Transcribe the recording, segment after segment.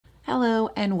Hello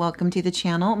and welcome to the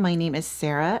channel. My name is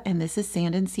Sarah and this is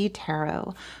Sand and Sea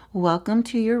Tarot. Welcome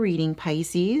to your reading,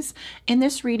 Pisces. In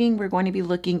this reading, we're going to be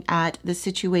looking at the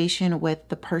situation with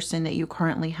the person that you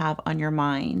currently have on your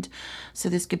mind. So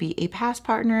this could be a past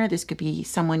partner, this could be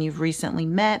someone you've recently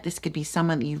met, this could be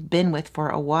someone that you've been with for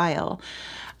a while.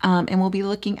 And we'll be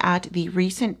looking at the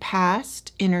recent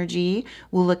past energy,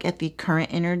 we'll look at the current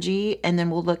energy, and then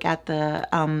we'll look at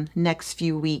the next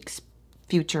few weeks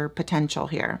future potential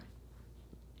here.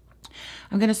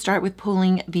 I'm going to start with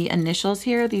pulling the initials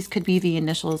here. These could be the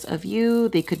initials of you.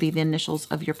 They could be the initials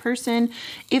of your person.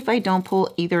 If I don't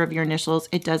pull either of your initials,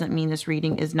 it doesn't mean this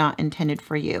reading is not intended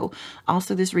for you.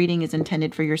 Also, this reading is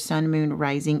intended for your sun, moon,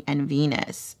 rising, and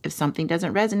Venus. If something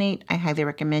doesn't resonate, I highly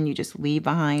recommend you just leave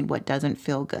behind what doesn't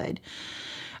feel good.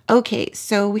 Okay,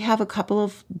 so we have a couple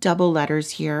of double letters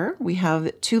here. We have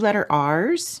 2-letter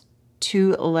R's,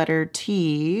 2-letter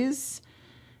T's,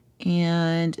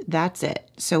 and that's it.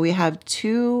 So we have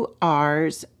 2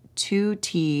 R's, 2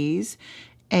 T's,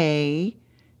 A,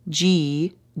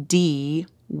 G, D,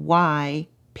 Y,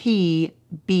 P,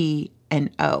 B,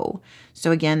 and O. So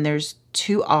again, there's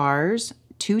 2 R's,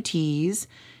 2 T's,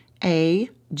 A,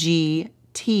 G,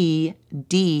 T,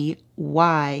 D,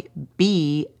 Y,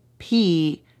 B,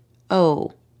 P,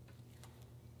 O.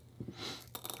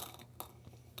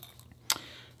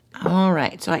 All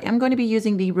right, so I am going to be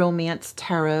using the Romance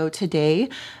Tarot today.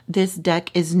 This deck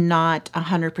is not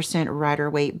 100%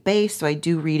 Rider-Waite based, so I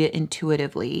do read it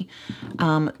intuitively.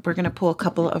 We're going to pull a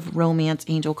couple of Romance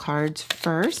Angel cards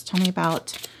first. Tell me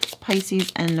about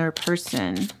Pisces and their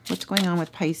person. What's going on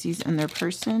with Pisces and their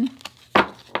person?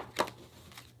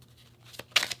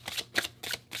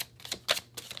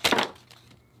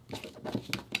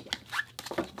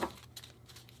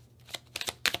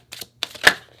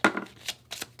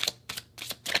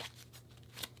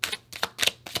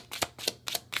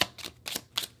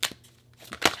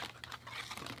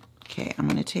 Okay, I'm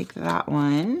going to take that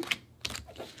one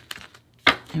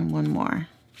and one more.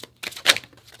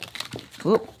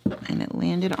 Oop, and it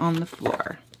landed on the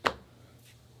floor.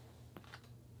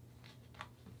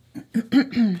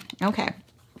 Okay,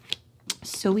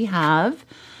 so we have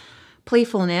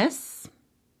playfulness.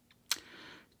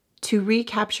 To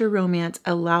recapture romance,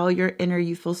 allow your inner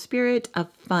youthful spirit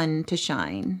of fun to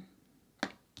shine.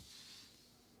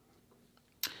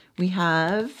 We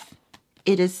have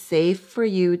it is safe for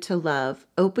you to love.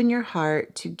 Open your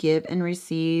heart to give and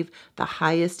receive the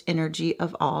highest energy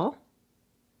of all.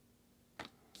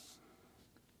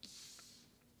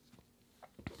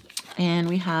 And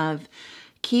we have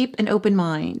keep an open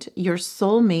mind. Your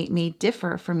soulmate may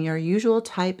differ from your usual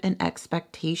type and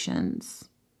expectations.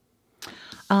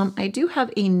 I do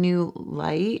have a new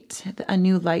light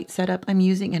setup I'm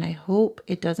using, and I hope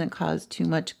it doesn't cause too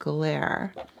much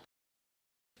glare.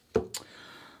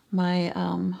 My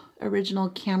original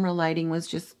camera lighting was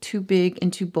just too big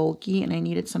and too bulky, and I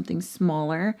needed something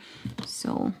smaller.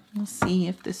 So we'll see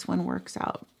if this one works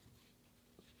out.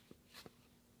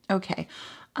 Okay,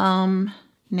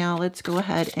 now let's go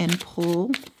ahead and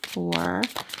pull for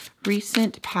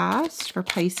recent past for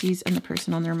Pisces and the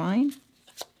person on their mind.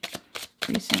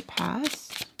 Recent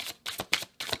past.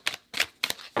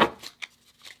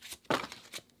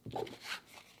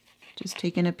 Just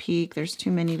taking a peek. There's too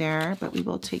many there, but we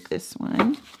will take this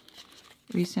one.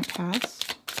 Recent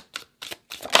past.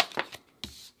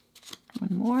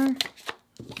 One more. And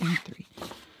 3.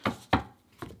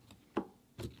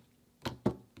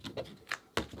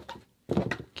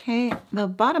 Okay, the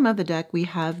bottom of the deck, we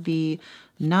have the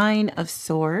 9 of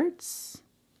Swords.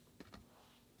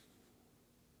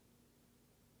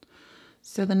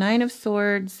 So the 9 of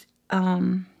Swords,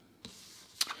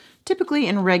 typically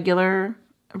in regular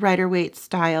Rider-Waite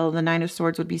style, the 9 of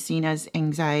Swords would be seen as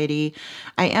anxiety.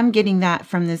 I am getting that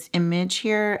from this image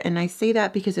here, and I say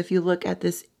that because if you look at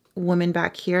this woman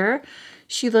back here,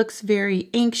 she looks very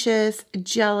anxious,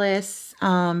 jealous,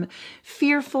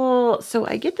 fearful. So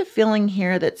I get the feeling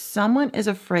here that someone is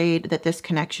afraid that this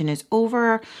connection is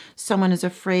over. Someone is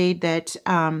afraid that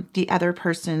the other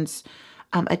person's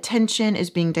attention is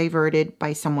being diverted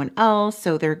by someone else.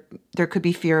 So there could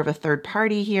be fear of a third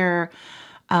party here.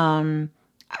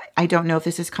 I don't know if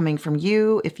this is coming from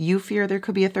you, if you fear there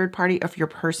could be a third party, if your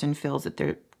person feels that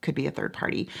there could be a third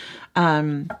party.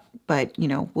 But, you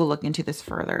know, we'll look into this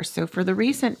further. So for the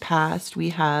recent past, we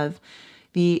have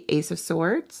the Ace of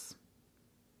Swords.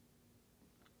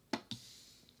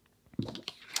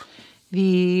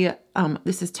 This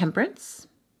is Temperance.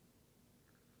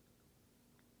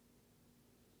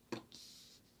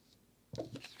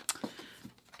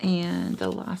 And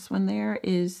the last one there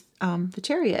is the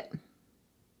Chariot.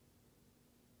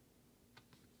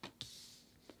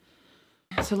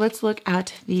 so let's look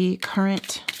at the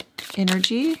current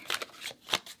energy.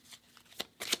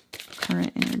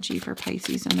 Current energy for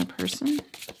Pisces and the person.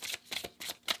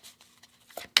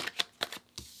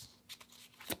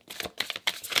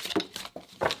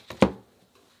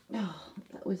 Oh,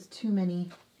 that was too many.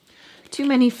 Too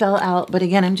many fell out, but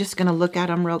again, I'm just going to look at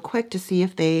them real quick to see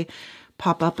if they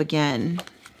pop up again.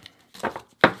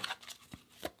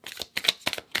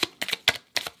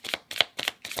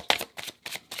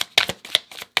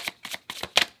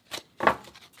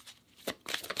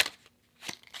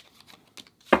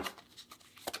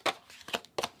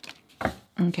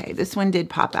 Okay, this one did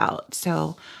pop out.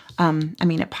 So, I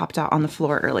mean, it popped out on the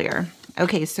floor earlier.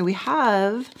 Okay, so we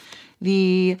have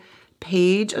the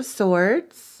Page of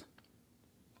Swords,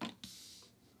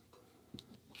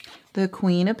 the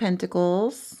Queen of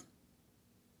Pentacles,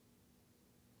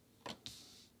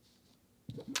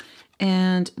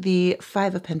 and the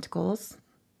Five of Pentacles.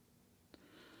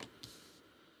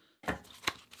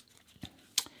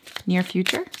 Near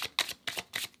future.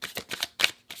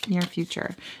 Near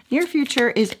future. Near future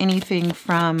is anything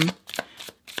from,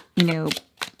 you know,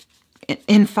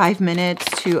 in 5 minutes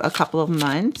to a couple of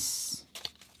months.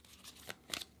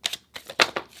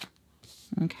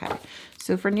 Okay.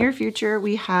 So for near future,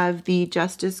 we have the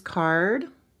Justice card.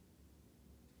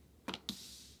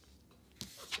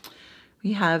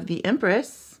 We have the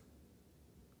Empress.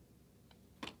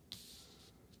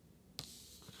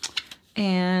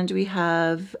 And we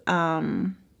have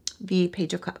the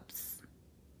Page of Cups.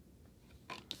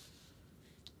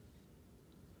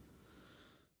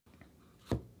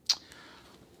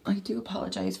 I do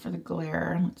apologize for the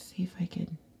glare. Let's see if I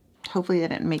can, hopefully I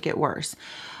didn't make it worse.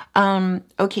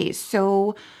 Okay,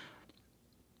 so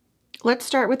let's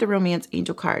start with the Romance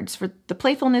Angel cards. For the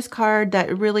Playfulness card,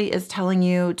 that really is telling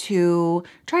you to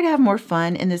try to have more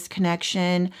fun in this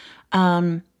connection.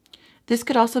 This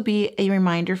could also be a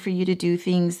reminder for you to do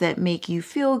things that make you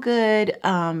feel good,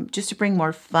 just to bring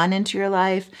more fun into your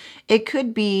life. It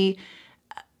could be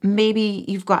maybe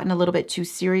you've gotten a little bit too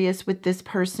serious with this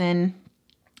person.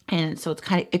 And so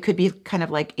it could be kind of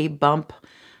like a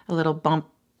little bump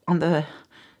on the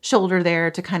shoulder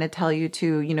there to kind of tell you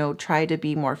to, you know, try to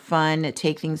be more fun,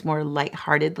 take things more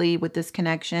lightheartedly with this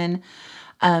connection.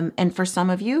 And for some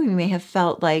of you, you may have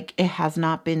felt like it has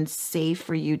not been safe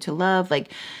for you to love,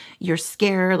 like you're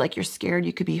scared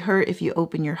you could be hurt if you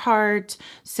open your heart.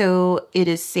 So it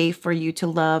is safe for you to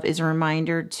love is a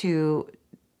reminder to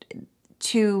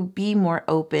be more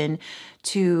open,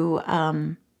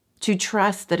 to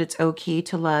trust that it's okay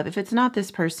to love. If it's not this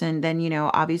person, then, you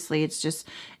know, obviously it's just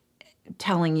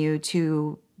telling you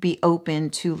to be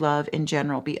open to love in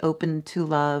general, be open to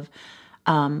love,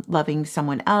 loving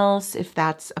someone else, if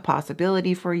that's a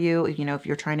possibility for you, you know, if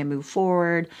you're trying to move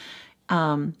forward.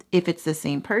 If it's the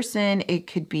same person, it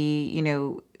could be, you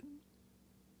know,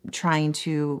 trying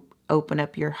to open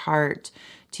up your heart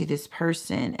to this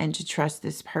person and to trust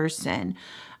this person.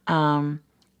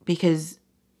 Because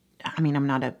I mean, I'm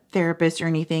not a therapist or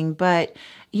anything, but,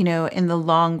 you know, in the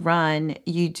long run,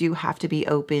 you do have to be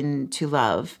open to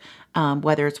love,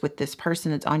 whether it's with this person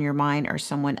that's on your mind or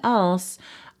someone else.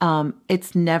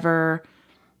 It's never,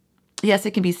 yes,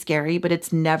 it can be scary, but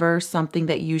it's never something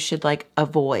that you should like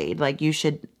avoid. Like you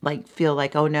should like feel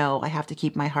like, oh no, I have to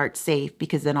keep my heart safe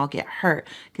because then I'll get hurt,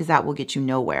 because that will get you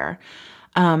nowhere.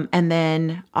 And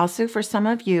then also for some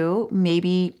of you,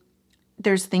 maybe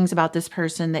there's things about this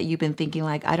person that you've been thinking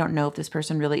like, I don't know if this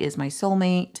person really is my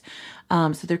soulmate.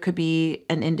 So there could be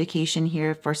an indication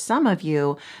here for some of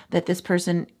you that this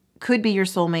person could be your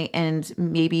soulmate and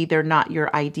maybe they're not your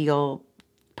ideal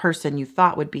person you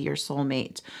thought would be your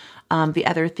soulmate. The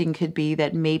other thing could be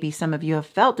that maybe some of you have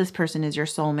felt this person is your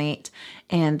soulmate,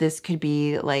 and this could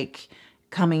be like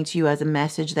coming to you as a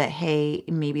message that, hey,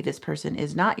 maybe this person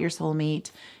is not your soulmate,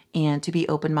 and to be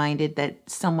open-minded that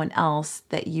someone else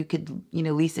that you could, you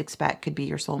know, least expect could be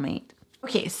your soulmate.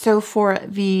 Okay, so for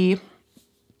the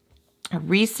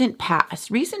recent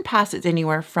past is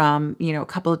anywhere from, you know, a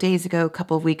couple of days ago, a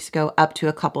couple of weeks ago, up to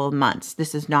a couple of months.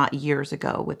 This is not years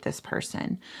ago with this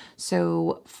person.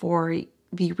 So for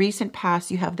the recent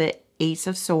past, you have the Ace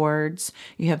of Swords,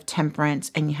 you have Temperance,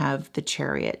 and you have the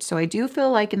Chariot. So I do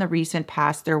feel like in the recent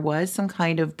past, there was some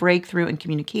kind of breakthrough in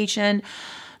communication.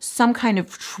 Some kind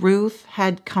of truth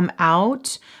had come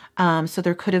out. So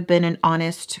there could have been an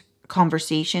honest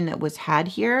conversation that was had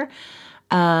here.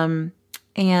 And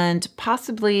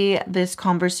possibly this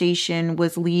conversation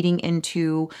was leading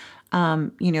into,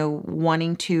 you know,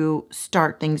 wanting to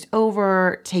start things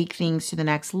over, take things to the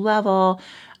next level,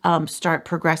 start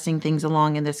progressing things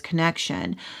along in this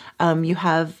connection. You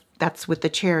have that's with the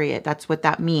Chariot. That's what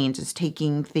that means, is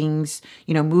taking things,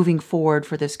 moving forward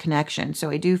for this connection. So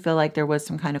I do feel like there was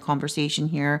some kind of conversation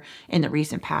here in the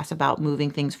recent past about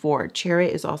moving things forward.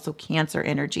 Chariot is also Cancer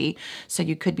energy, so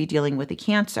you could be dealing with a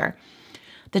Cancer.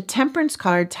 The Temperance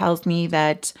card tells me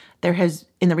that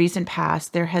in the recent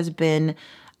past, there has been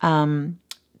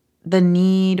the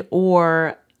need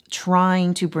or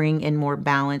trying to bring in more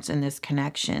balance in this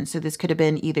connection. So this could have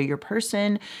been either your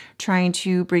person trying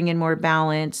to bring in more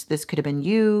balance. This could have been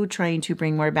you trying to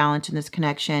bring more balance in this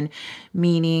connection,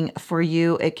 meaning for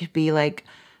you, it could be like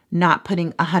not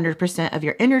putting 100% of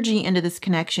your energy into this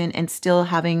connection and still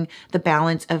having the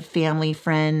balance of family,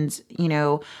 friends,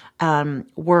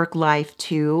 work life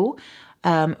too.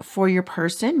 For your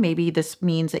person, maybe this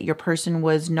means that your person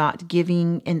was not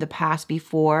giving in the past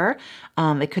before.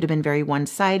 It could have been very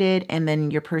one-sided, and then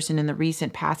your person in the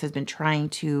recent past has been trying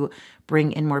to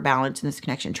bring in more balance in this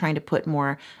connection, trying to put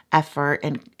more effort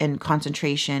and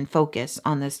concentration, focus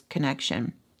on this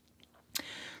connection.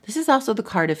 This is also the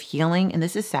card of healing, and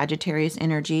this is Sagittarius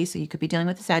energy, so you could be dealing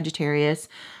with a Sagittarius.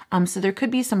 So there could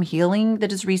be some healing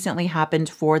that has recently happened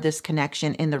for this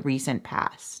connection in the recent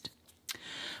past.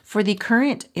 For the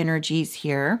current energies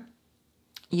here,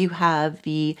 you have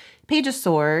the Page of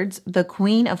Swords, the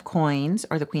Queen of Coins,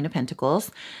 or the Queen of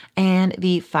Pentacles, and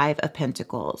the Five of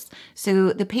Pentacles.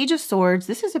 So the Page of Swords,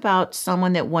 this is about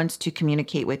someone that wants to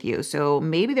communicate with you. So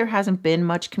maybe there hasn't been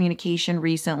much communication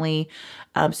recently.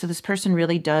 So this person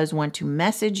really does want to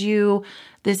message you.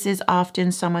 This is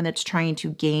often someone that's trying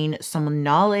to gain some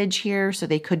knowledge here. So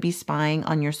they could be spying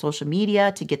on your social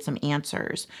media to get some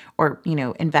answers or,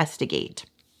 investigate.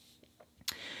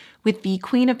 With the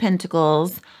Queen of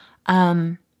Pentacles,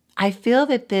 I feel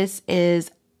that this is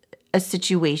a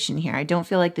situation here. I don't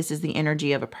feel like this is the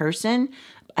energy of a person.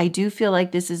 I do feel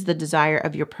like this is the desire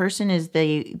of your person, is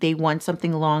they want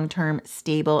something long-term,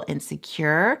 stable, and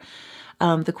secure.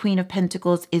 The Queen of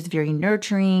Pentacles is very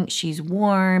nurturing. She's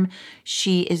warm.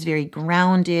 She is very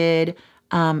grounded,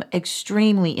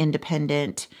 extremely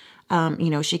independent.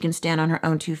 She can stand on her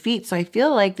own 2 feet. So I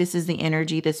feel like this is the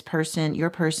energy this person, your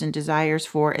person, desires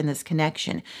for in this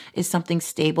connection, is something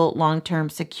stable, long-term,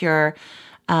 secure,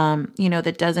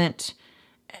 that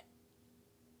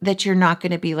you're not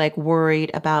going to be like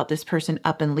worried about this person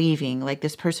up and leaving. Like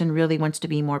this person really wants to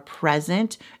be more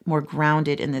present, more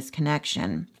grounded in this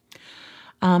connection.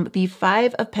 The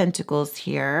Five of Pentacles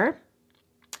here.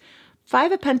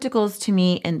 Five of Pentacles to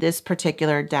me in this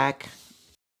particular deck,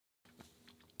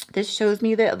 this shows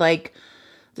me that like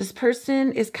this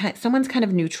person is someone's kind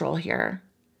of neutral here.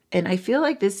 And I feel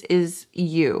like this is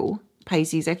you,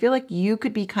 Pisces. I feel like you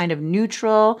could be kind of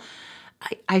neutral.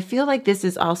 I feel like this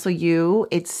is also you.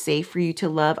 It's safe for you to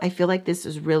love. I feel like this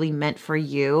is really meant for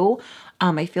you.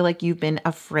 I feel like you've been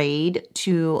afraid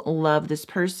to love this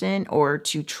person or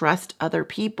to trust other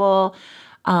people.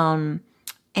 And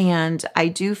I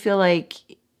do feel like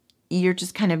you're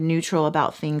just kind of neutral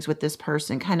about things with this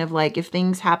person. Kind of like if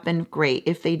things happen, great.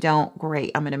 If they don't,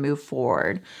 great. I'm going to move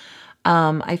forward.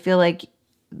 I feel like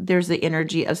there's the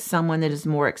energy of someone that is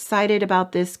more excited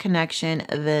about this connection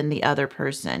than the other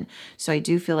person. So I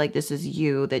do feel like this is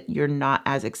you, that you're not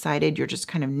as excited. You're just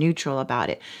kind of neutral about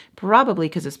it. Probably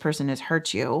because this person has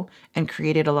hurt you and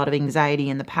created a lot of anxiety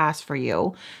in the past for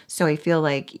you. So I feel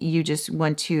like you just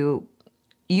want to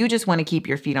keep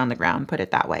your feet on the ground, put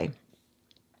it that way.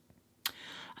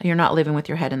 You're not living with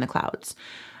your head in the clouds.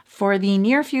 For the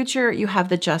near future, you have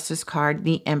the Justice card,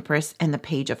 the Empress, and the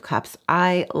Page of Cups.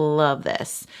 I love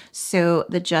this. So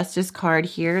the Justice card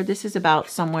here, this is about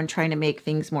someone trying to make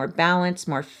things more balanced,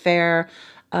 more fair.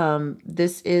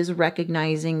 This is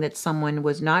recognizing that someone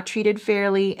was not treated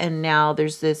fairly, and now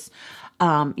there's this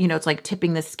it's like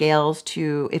tipping the scales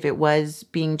to, if it was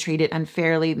being treated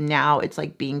unfairly, now it's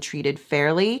like being treated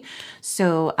fairly.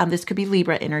 So this could be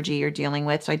Libra energy you're dealing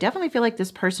with. So I definitely feel like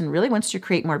this person really wants to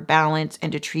create more balance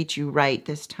and to treat you right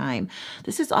this time.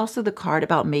 This is also the card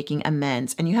about making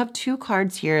amends. And you have 2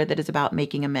 cards here that is about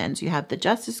making amends. You have the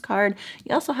Justice card.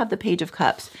 You also have the Page of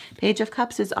Cups. Page of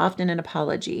Cups is often an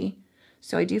apology.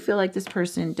 So I do feel like this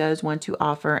person does want to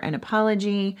offer an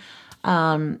apology.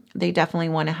 They definitely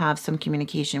want to have some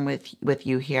communication with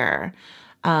you here.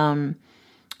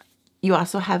 You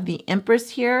also have the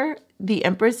Empress here. The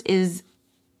Empress is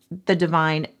the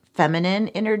divine feminine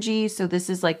energy. So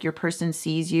this is like your person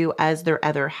sees you as their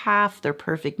other half, their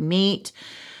perfect mate.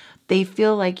 They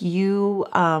feel like you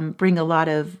bring a lot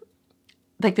of,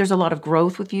 like there's a lot of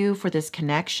growth with you for this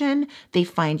connection. They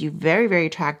find you very, very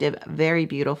attractive, very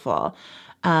beautiful.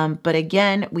 But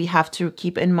again, we have to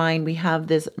keep in mind, we have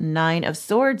this 9 of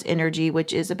Swords energy,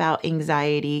 which is about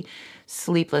anxiety,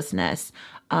 sleeplessness.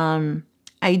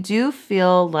 I do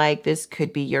feel like this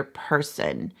could be your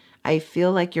person. I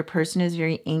feel like your person is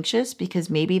very anxious because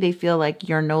maybe they feel like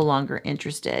you're no longer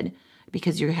interested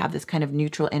because you have this kind of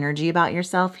neutral energy about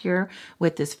yourself here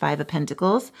with this Five of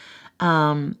Pentacles.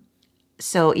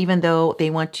 So even though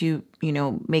they want to, you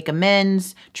know, make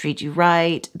amends, treat you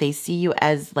right, they see you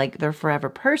as like their forever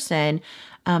person,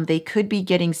 they could be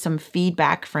getting some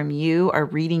feedback from you or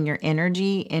reading your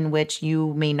energy in which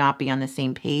you may not be on the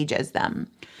same page as them.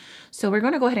 So we're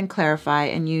going to go ahead and clarify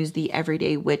and use the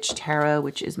Everyday Witch Tarot,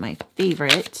 which is my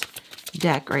favorite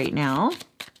deck right now.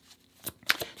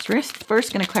 So we're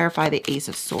first going to clarify the Ace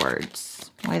of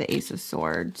Swords. Why the Ace of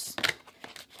Swords?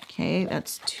 Okay,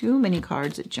 that's too many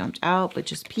cards that jumped out, but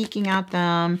just peeking at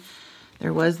them.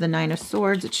 There was the Nine of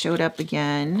Swords. It showed up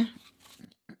again.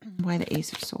 Why the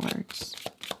Ace of Swords?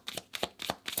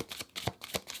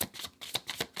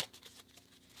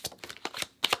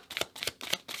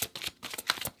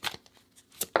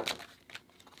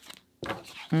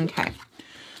 Okay,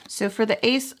 so for the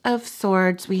Ace of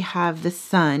Swords, we have the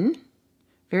Sun.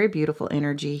 Very beautiful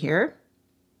energy here.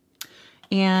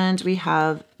 And we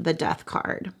have the Death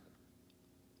card.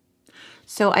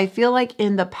 So I feel like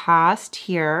in the past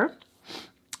here,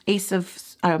 Ace of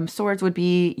Swords would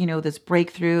be, you know, this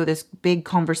breakthrough, this big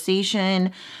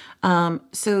conversation.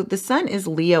 So the Sun is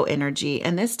Leo energy.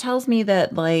 And this tells me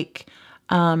that like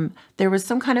there was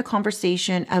some kind of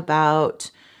conversation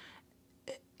about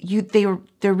there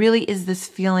really is this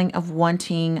feeling of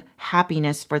wanting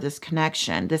happiness for this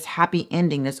connection, this happy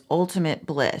ending, this ultimate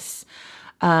bliss.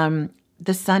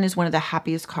 The Sun is one of the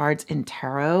happiest cards in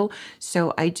tarot.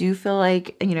 So I do feel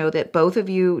like, you know, that both of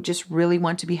you just really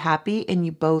want to be happy and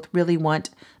you both really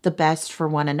want the best for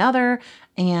one another.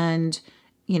 And,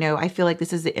 you know, I feel like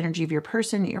this is the energy of your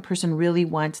person. Your person really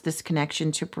wants this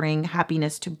connection to bring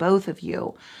happiness to both of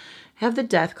you. I have the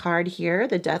Death card here.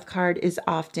 The Death card is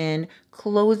often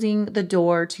closing the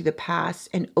door to the past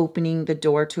and opening the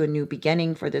door to a new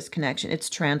beginning for this connection. It's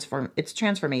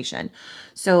transformation.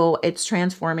 So it's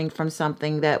transforming from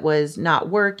something that was not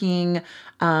working,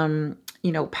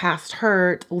 you know, past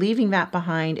hurt, leaving that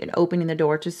behind and opening the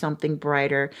door to something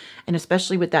brighter. And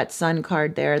especially with that Sun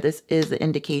card there, this is the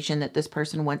indication that this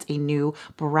person wants a new,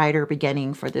 brighter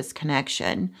beginning for this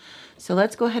connection. So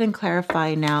let's go ahead and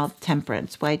clarify now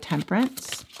Temperance. Why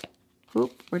Temperance?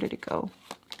 Oop, where did it go?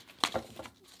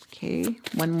 Okay,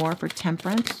 one more for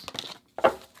Temperance.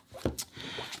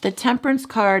 The Temperance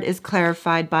card is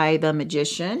clarified by the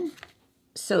Magician.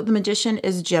 So the Magician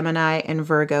is Gemini and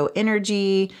Virgo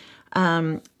energy.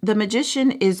 The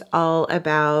Magician is all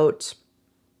about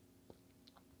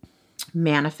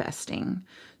manifesting.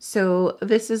 So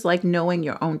this is like knowing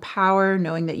your own power,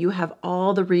 knowing that you have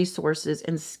all the resources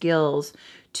and skills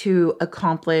to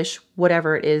accomplish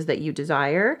whatever it is that you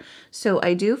desire. So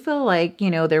I do feel like,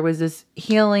 you know, there was this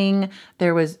healing,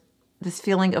 there was this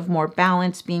feeling of more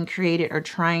balance being created or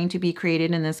trying to be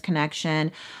created in this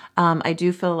connection. I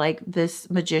do feel like this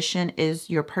Magician is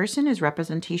your person, is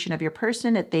representation of your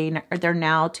person, that they're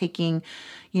now taking,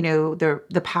 you know,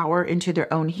 the power into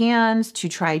their own hands to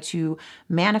try to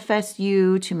manifest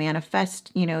you, to manifest,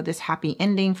 you know, this happy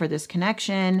ending for this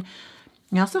connection.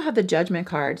 You also have the Judgment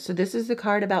card. So this is the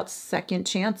card about second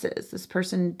chances. This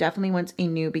person definitely wants a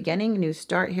new beginning, a new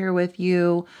start here with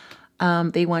you.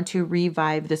 They want to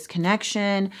revive this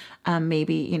connection.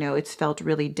 Maybe, you know, it's felt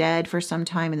really dead for some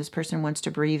time and this person wants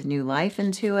to breathe new life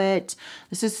into it.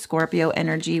 This is Scorpio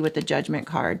energy with the Judgment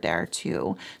card there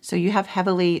too. So you have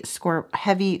heavy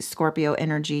Scorpio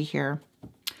energy here.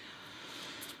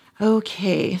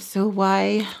 Okay, so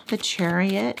why the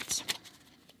Chariot?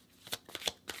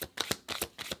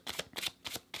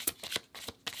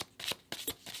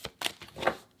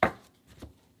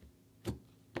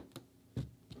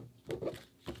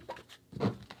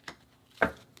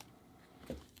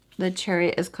 The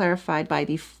Chariot is clarified by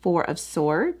the Four of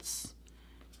Swords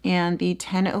and the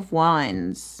Ten of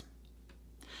Wands.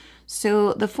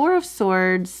 So the Four of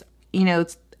Swords, you know,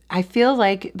 I feel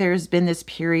like there's been this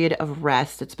period of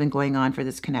rest that's been going on for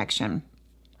this connection,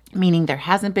 meaning there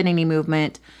hasn't been any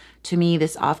movement. To me,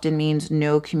 this often means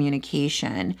no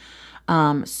communication.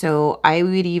 So I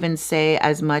would even say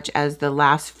as much as the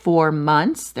last 4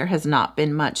 months, there has not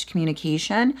been much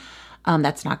communication.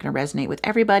 That's not going to resonate with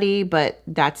everybody, but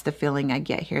that's the feeling I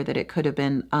get here, that it could have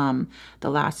been the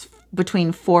last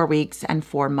between 4 weeks and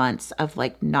 4 months of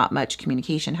like not much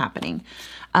communication happening.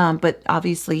 But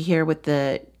obviously here with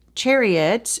the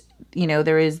Chariot, you know,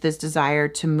 there is this desire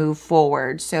to move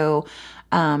forward. So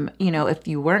You know, if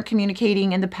you weren't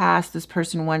communicating in the past, this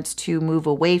person wants to move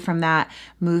away from that,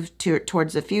 move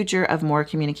towards the future of more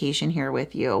communication here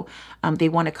with you. They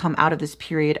want to come out of this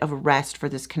period of rest for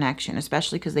this connection,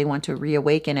 especially because they want to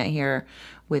reawaken it here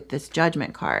with this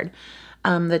Judgment card.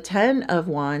 The 10 of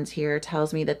Wands here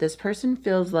tells me that this person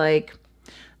feels like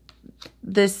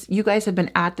you guys have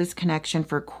been at this connection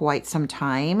for quite some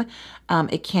time.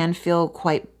 It can feel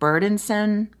quite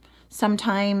burdensome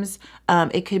sometimes.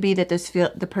 It could be that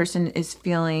the person is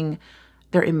feeling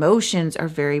their emotions are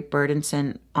very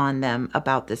burdensome on them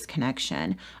about this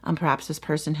connection. Perhaps this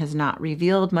person has not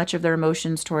revealed much of their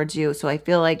emotions towards you. So I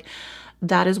feel like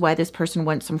that is why this person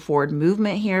wants some forward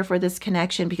movement here for this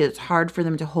connection, because it's hard for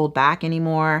them to hold back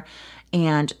anymore.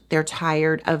 And they're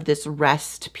tired of this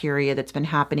rest period that's been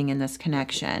happening in this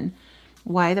connection.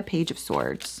 Why the Page of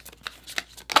Swords?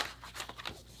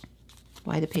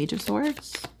 Why the Page of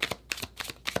Swords?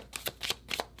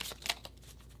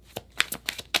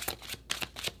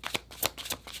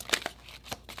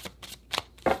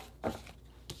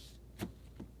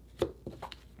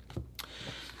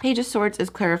 Page of Swords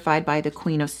is clarified by the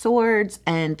Queen of Swords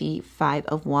and the Five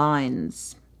of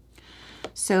Wands.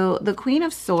 So the Queen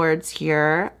of Swords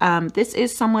here, this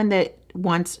is someone that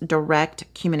wants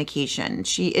direct communication.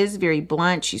 She is very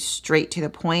blunt. She's straight to the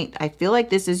point. I feel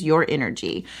like this is your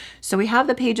energy. So we have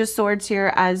the Page of Swords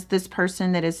here as this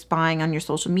person that is spying on your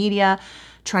social media,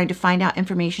 trying to find out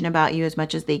information about you as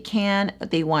much as they can.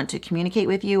 They want to communicate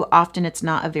with you. Often it's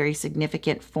not a very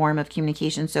significant form of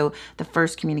communication. So the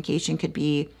first communication could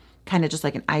be kind of just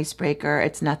like an icebreaker.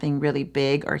 It's nothing really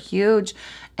big or huge.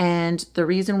 And the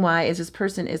reason why is this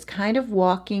person is kind of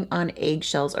walking on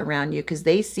eggshells around you because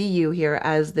they see you here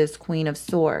as this Queen of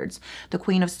Swords. The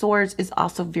Queen of Swords is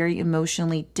also very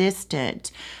emotionally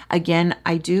distant. Again,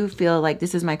 I do feel like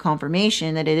this is my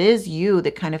confirmation that it is you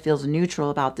that kind of feels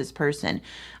neutral about this person.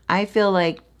 I feel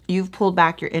like you've pulled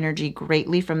back your energy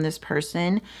greatly from this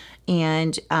person,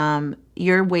 and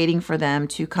you're waiting for them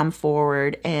to come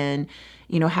forward and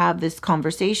have this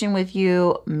conversation with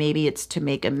you. Maybe it's to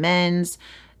make amends.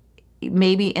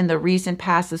 Maybe in the recent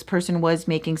past, this person was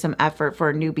making some effort for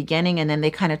a new beginning, and then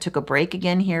they kind of took a break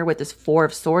again here with this Four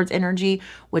of Swords energy,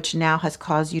 which now has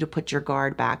caused you to put your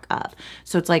guard back up.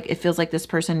 So it's like, it feels like this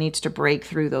person needs to break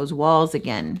through those walls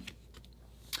again.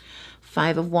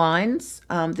 Five of Wands.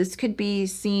 This could be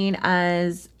seen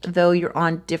as though you're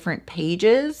on different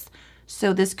pages.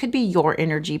 So this could be your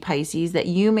energy, Pisces, that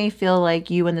you may feel like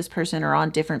you and this person are on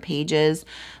different pages,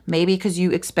 maybe because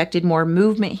you expected more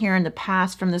movement here in the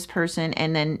past from this person,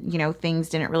 and then, things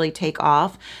didn't really take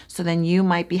off. So then you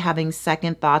might be having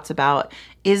second thoughts about,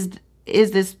 is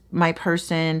this my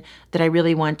person that I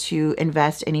really want to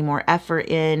invest any more effort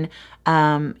in?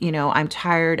 I'm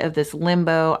tired of this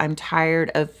limbo. I'm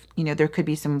tired of, there could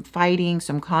be some fighting,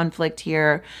 some conflict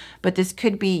here, but this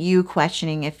could be you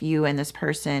questioning if you and this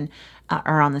person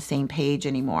are on the same page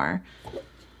anymore.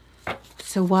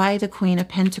 So why the Queen of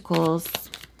Pentacles?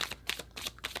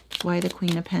 Why the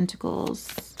Queen of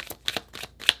Pentacles?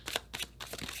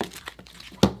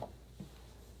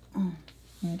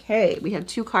 Okay, we have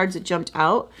two cards that jumped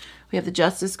out. We have the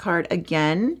Justice card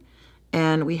again,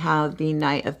 and we have the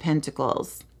Knight of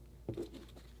Pentacles.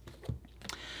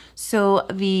 So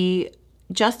the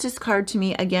Justice card to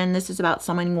me, again, this is about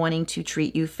someone wanting to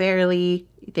treat you fairly.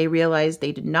 They realize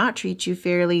they did not treat you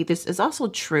fairly. This is also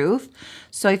truth.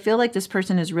 So I feel like this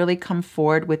person has really come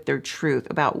forward with their truth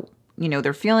about,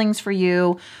 their feelings for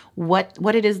you, what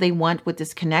it is they want with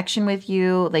this connection with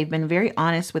you. They've been very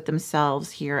honest with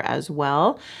themselves here as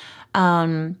well.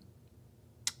 And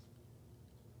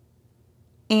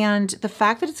the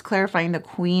fact that it's clarifying the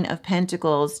Queen of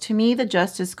Pentacles, to me, the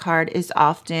Justice card is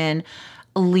often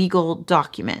legal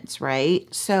documents, right?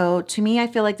 So to me, I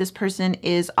feel like this person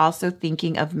is also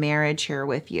thinking of marriage here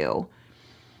with you.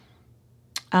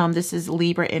 This is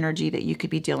Libra energy that you could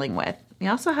be dealing with. We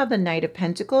also have the Knight of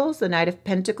Pentacles. The Knight of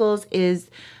Pentacles is,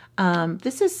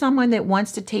 this is someone that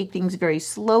wants to take things very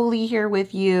slowly here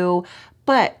with you,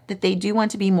 but that they do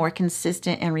want to be more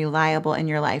consistent and reliable in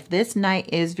your life. This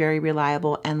Knight is very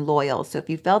reliable and loyal. So if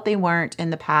you felt they weren't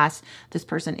in the past, this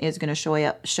person is going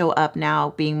to show up now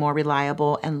being more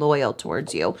reliable and loyal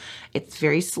towards you. It's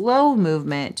very slow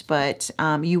movement, but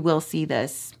you will see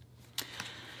this.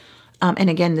 And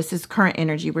again, this is current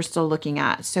energy we're still looking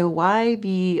at. So why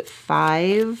the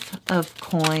Five of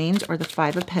Coins or the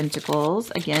Five of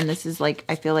Pentacles? Again, this is like,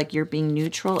 I feel like you're being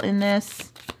neutral in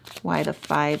this. Why the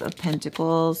Five of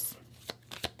Pentacles?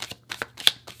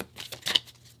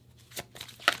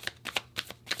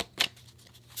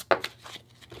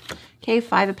 Okay,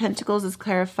 Five of Pentacles is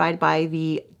clarified by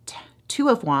the Two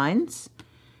of Wands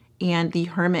and the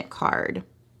Hermit card.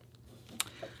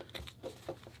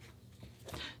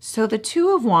 So the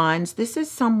Two of Wands, this is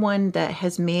someone that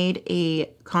has made a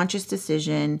conscious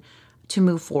decision to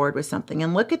move forward with something.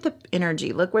 And look at the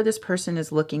energy. Look where this person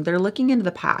is looking. They're looking into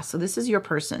the past. So this is your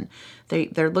person.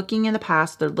 They're looking in the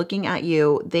past. They're looking at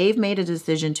you. They've made a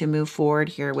decision to move forward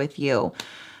here with you.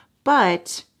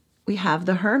 But we have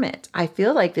the Hermit. I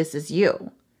feel like this is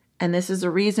you. And this is the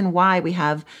reason why we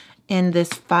have in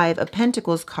this Five of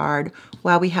Pentacles card,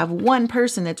 while we have one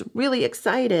person that's really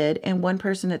excited and one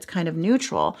person that's kind of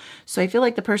neutral. So I feel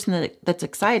like the person that's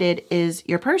excited is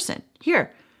your person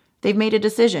here. They've made a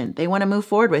decision. They want to move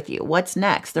forward with you. What's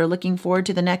next? They're looking forward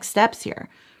to the next steps here.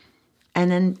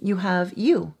 And then you have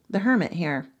you, the Hermit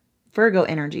here, Virgo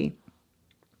energy.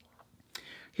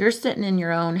 You're sitting in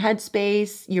your own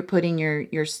headspace. You're putting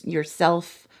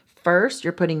yourself first.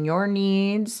 You're putting your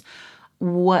needs.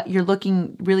 What you're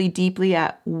looking really deeply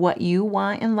at what you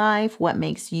want in life, what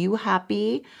makes you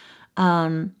happy.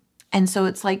 And so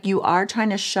it's like you are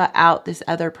trying to shut out this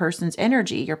other person's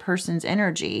energy, your person's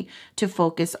energy, to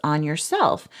focus on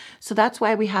yourself. So that's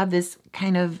why we have this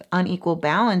kind of unequal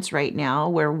balance right now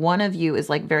where one of you is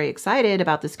like very excited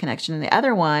about this connection and the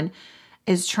other one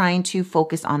is trying to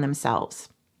focus on themselves.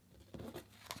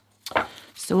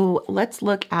 So let's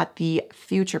look at the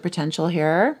future potential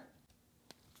here.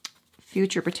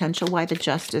 Future potential, why the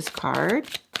Justice card?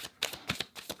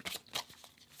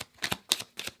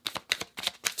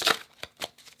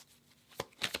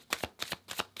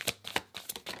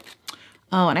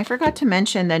 Oh, and I forgot to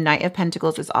mention the Knight of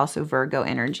Pentacles is also Virgo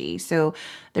energy. So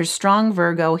there's strong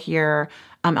Virgo here.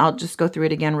 I'll just go through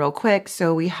it again real quick.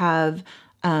 So we have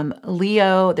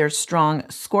Leo, there's strong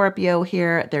Scorpio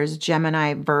here. There's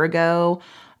Gemini, Virgo,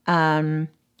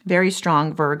 very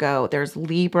strong Virgo. There's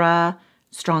Libra,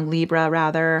 strong Libra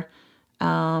rather.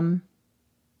 Yeah.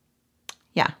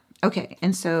 Okay.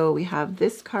 And so we have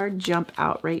this card jump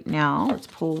out right now. Let's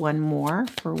pull one more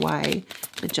for why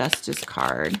the Justice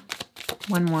card.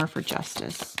 One more for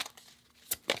Justice.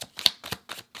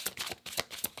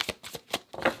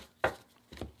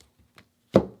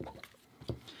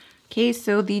 Okay,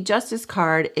 so the Justice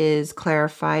card is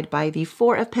clarified by the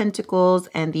Four of Pentacles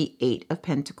and the Eight of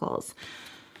Pentacles.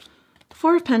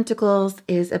 Four of Pentacles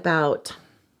is about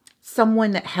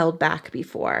someone that held back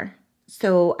before.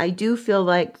 So I do feel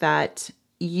like that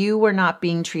you were not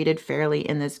being treated fairly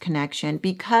in this connection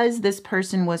because this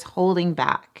person was holding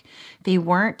back. They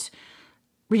weren't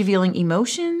revealing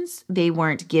emotions. They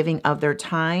weren't giving of their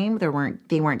time. They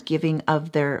weren't giving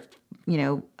of their,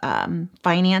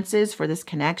 finances for this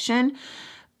connection.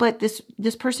 But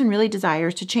this person really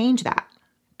desires to change that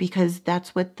because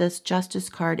that's what this Justice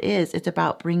card is. It's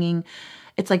about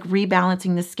it's like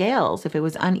rebalancing the scales. If it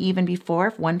was uneven before,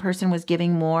 if one person was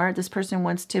giving more, this person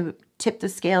wants to tip the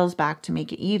scales back to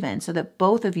make it even so that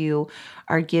both of you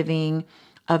are giving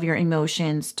of your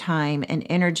emotions, time, and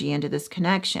energy into this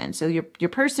connection. So your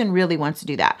person really wants to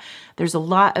do that. There's a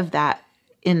lot of that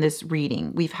in this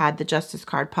reading. We've had the Justice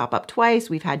card pop up twice.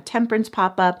 We've had Temperance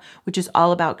pop up, which is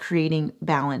all about creating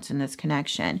balance in this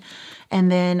connection.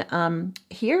 And then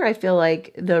here I feel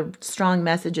like the strong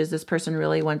message is this person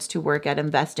really wants to work at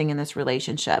investing in this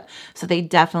relationship. So they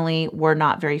definitely were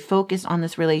not very focused on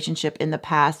this relationship in the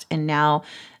past. And now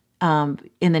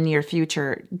in the near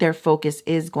future, their focus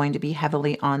is going to be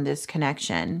heavily on this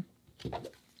connection.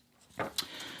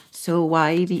 So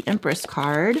why the Empress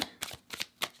card?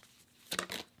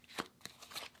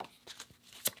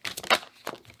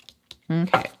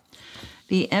 Okay.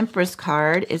 The Empress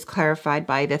card is clarified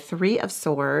by the Three of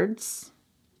Swords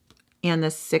and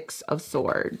the Six of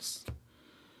Swords.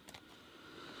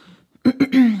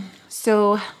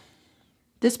 So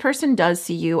this person does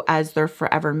see you as their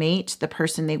forever mate, the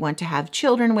person they want to have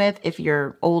children with. If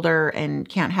you're older and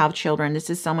can't have children, this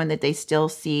is someone that they still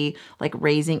see like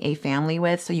raising a family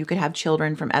with. So you could have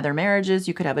children from other marriages.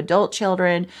 You could have adult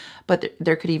children, but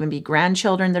there could even be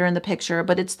grandchildren that are in the picture.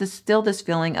 But it's still this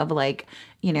feeling of like,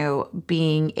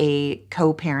 being a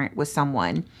co-parent with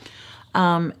someone.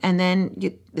 And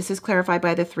then this is clarified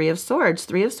by the Three of Swords.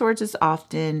 Three of Swords is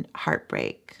often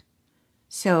heartbreak.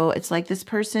 So it's like this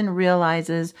person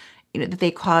realizes that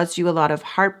they caused you a lot of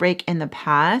heartbreak in the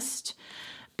past,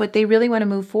 but they really want to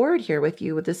move forward here with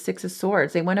you with the Six of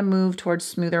Swords. They want to move towards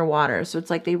smoother water. So it's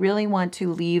like they really want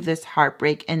to leave this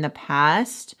heartbreak in the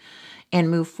past and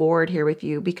move forward here with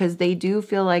you because they do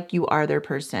feel like you are their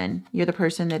person. You're the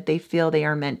person that they feel they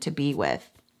are meant to be with.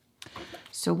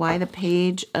 So why the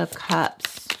Page of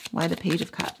Cups? Why the Page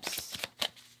of Cups?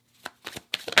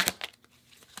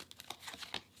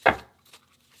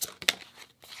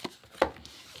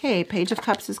 Okay, Page of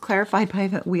Cups is clarified by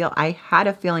the Wheel. I had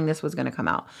a feeling this was going to come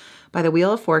out. By the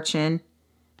Wheel of Fortune.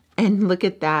 And look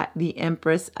at that, the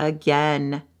Empress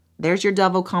again. There's your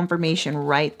double confirmation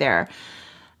right there.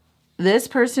 This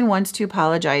person wants to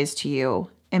apologize to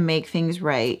you and make things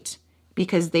right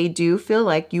because they do feel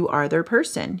like you are their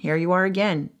person. Here you are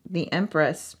again, the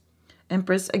Empress.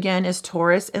 Empress again is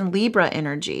Taurus and Libra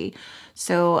energy.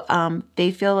 So they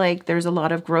feel like there's a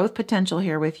lot of growth potential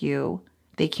here with you.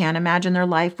 They can't imagine their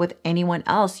life with anyone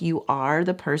else. You are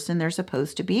the person they're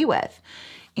supposed to be with.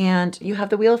 And you have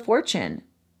the Wheel of Fortune.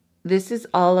 This is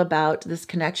all about this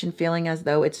connection feeling as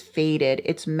though it's fated.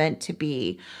 It's meant to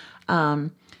be.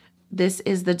 This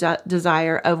is the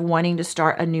desire of wanting to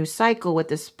start a new cycle with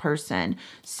this person.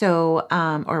 So,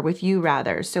 or with you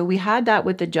rather. So we had that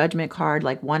with the Judgment card,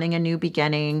 like wanting a new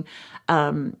beginning,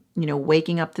 you know,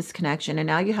 waking up this connection. And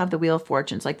now you have the Wheel of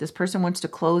Fortunes. Like this person wants to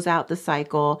close out the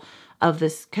cycle of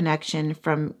this connection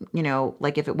from, you know,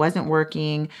 like if it wasn't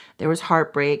working, there was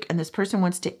heartbreak, and this person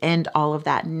wants to end all of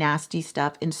that nasty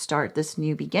stuff and start this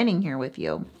new beginning here with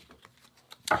you.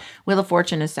 Wheel of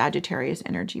Fortune is Sagittarius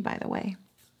energy, by the way.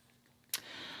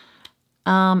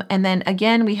 And then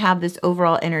again, we have this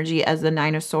overall energy as the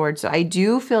Nine of Swords. So I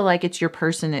do feel like it's your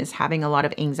person is having a lot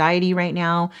of anxiety right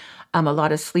now, a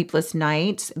lot of sleepless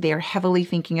nights. They're heavily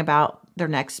thinking about their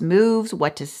next moves,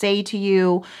 what to say to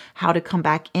you, how to come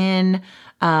back in.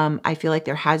 I feel like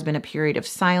there has been a period of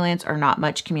silence or not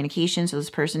much communication. So this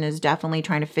person is definitely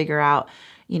trying to figure out,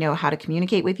 you know, how to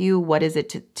communicate with you. What is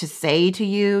it to say to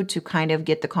you to kind of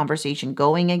get the conversation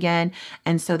going again?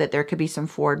 And so that there could be some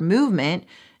forward movement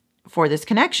for this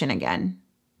connection again.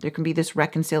 There can be this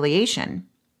reconciliation.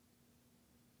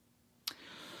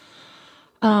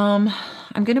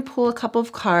 I'm going to pull a couple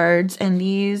of cards, and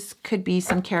these could be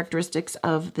some characteristics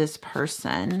of this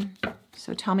person.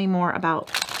 So tell me more about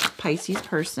Pisces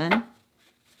person.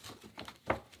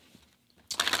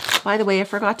 By the way, I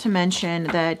forgot to mention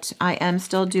that I am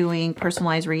still doing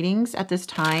personalized readings at this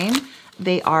time.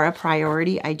 They are a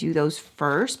priority. I do those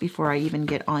first before I even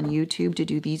get on YouTube to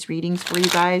do these readings for you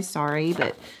guys. Sorry,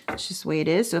 but it's just the way it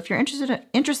is. So if you're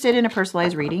interested in a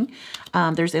personalized reading,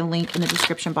 there's a link in the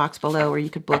description box below where you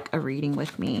could book a reading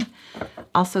with me.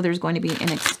 Also, there's going to be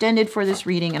an extended for this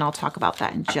reading, and I'll talk about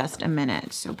that in just a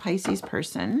minute. So Pisces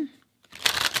person.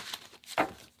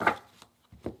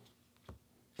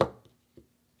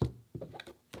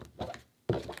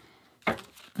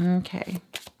 Okay.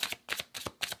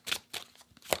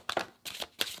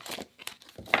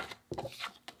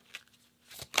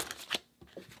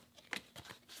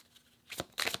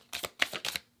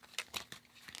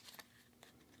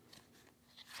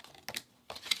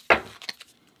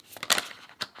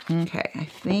 Okay, I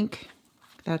think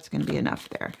that's going to be enough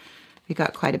there. We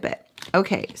got quite a bit.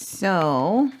 Okay,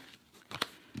 so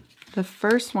the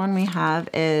first one we have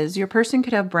is your person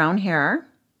could have brown hair.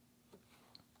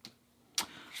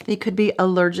 They could be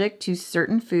allergic to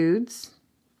certain foods.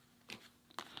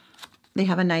 They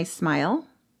have a nice smile.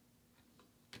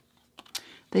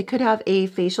 They could have a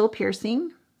facial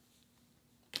piercing.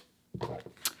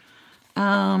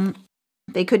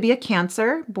 They could be a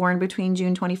Cancer, born between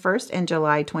June 21st and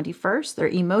July 21st. They're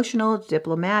emotional,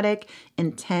 diplomatic,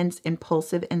 intense,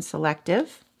 impulsive, and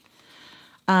selective.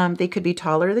 They could be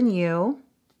taller than you.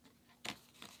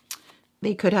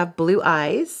 They could have blue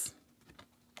eyes.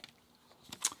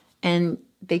 And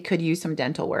they could use some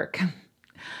dental work.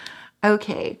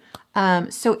 Okay,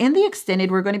 so in the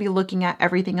extended, we're going to be looking at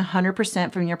everything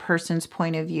 100% from your person's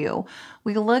point of view.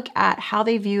 We look at how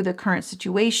they view the current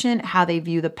situation, how they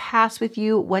view the past with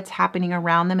you, what's happening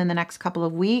around them in the next couple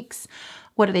of weeks,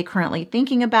 what are they currently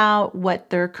thinking about, what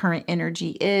their current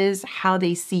energy is, how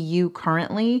they see you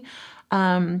currently,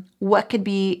 what could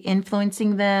be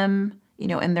influencing them, you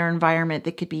know, in their environment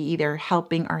that could be either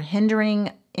helping or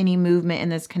hindering any movement in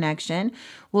this connection.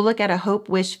 We'll look at a hope,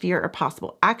 wish, fear, or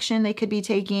possible action they could be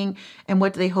taking, and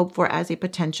what do they hope for as a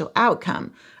potential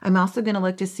outcome. I'm also going to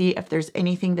look to see if there's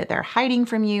anything that they're hiding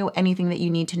from you, anything that you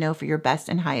need to know for your best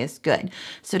and highest good.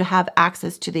 So to have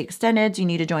access to the extendeds, you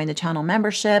need to join the channel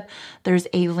membership. There's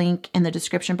a link in the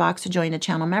description box to join the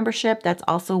channel membership. That's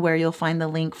also where you'll find the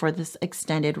link for this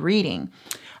extended reading.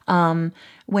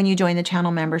 When you join the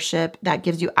channel membership, that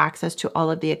gives you access to all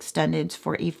of the extendeds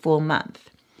for a full month.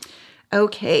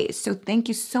 Okay, so thank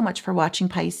you so much for watching,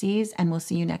 Pisces, and we'll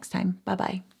see you next time.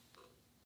 Bye-bye.